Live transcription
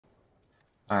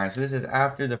Alright, so this is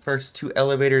after the first two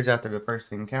elevators, after the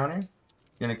first encounter.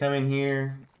 You're going to come in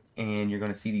here, and you're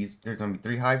going to see these. There's going to be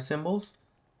 3 hive symbols.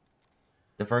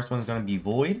 The first one's going to be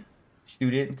void.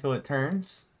 Shoot it until it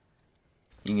turns.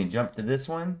 You can jump to this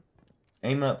one.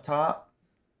 Aim up top.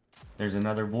 There's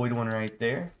another void one right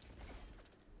there.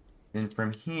 Then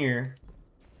from here,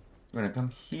 you're going to come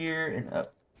here and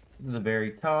up to the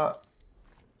very top.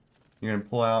 You're going to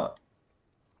pull out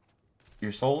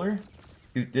your solar.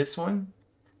 Shoot this one.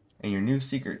 And your new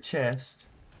secret chest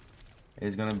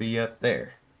is going to be up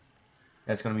there.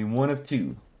 That's going to be one of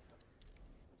 2.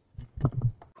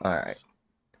 Alright.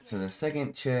 So the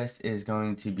second chest is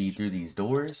going to be through these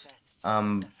doors.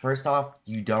 First off,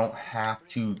 you don't have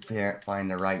to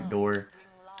find the right door.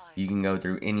 You can go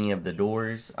through any of the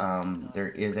doors. There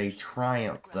is a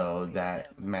triumph, though,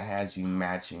 that has you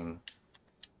matching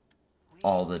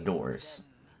all the doors.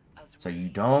 So you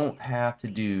don't have to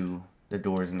do the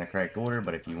doors in the correct order,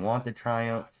 but if you want the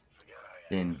triumph,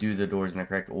 then do the doors in the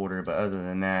correct order. But other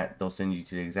than that, they'll send you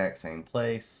to the exact same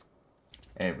place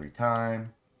every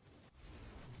time.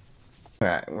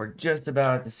 Alright, we're just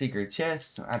about at the secret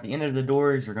chest. At the end of the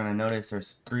doors, you're going to notice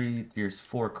there's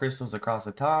 4 crystals across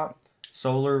the top.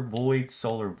 Solar, void,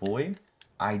 solar, void.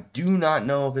 I do not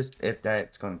know if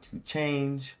that's going to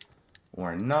change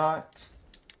or not.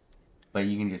 But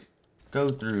you can just go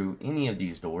through any of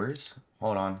these doors.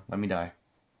 Hold on, let me die.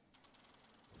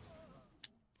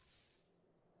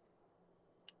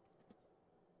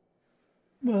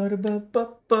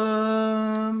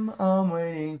 Ba-da-ba-ba-bum. I'm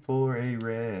waiting for a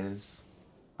res.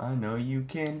 I know you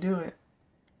can do it.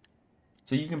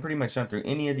 So you can pretty much jump through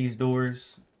any of these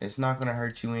doors. It's not going to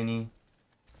hurt you any.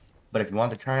 But if you want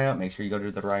the triumph, make sure you go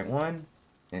to the right one.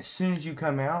 And as soon as you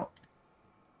come out,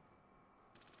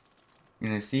 you're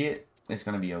going to see it. It's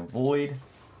going to be a void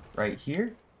right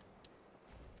here.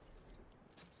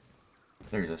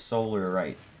 There's a solar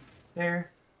right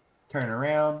there. Turn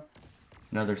around.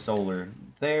 Another solar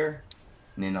there.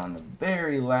 And then on the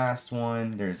very last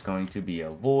one, there's going to be a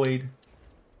void.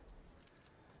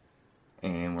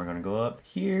 And we're going to go up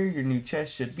here. Your new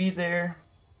chest should be there.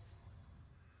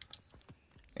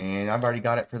 And I've already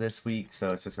got it for this week,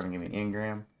 so it's just going to give me an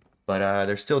engram. But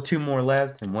there's still 2 more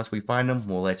left. And once we find them,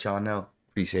 we'll let y'all know.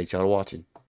 Appreciate y'all watching.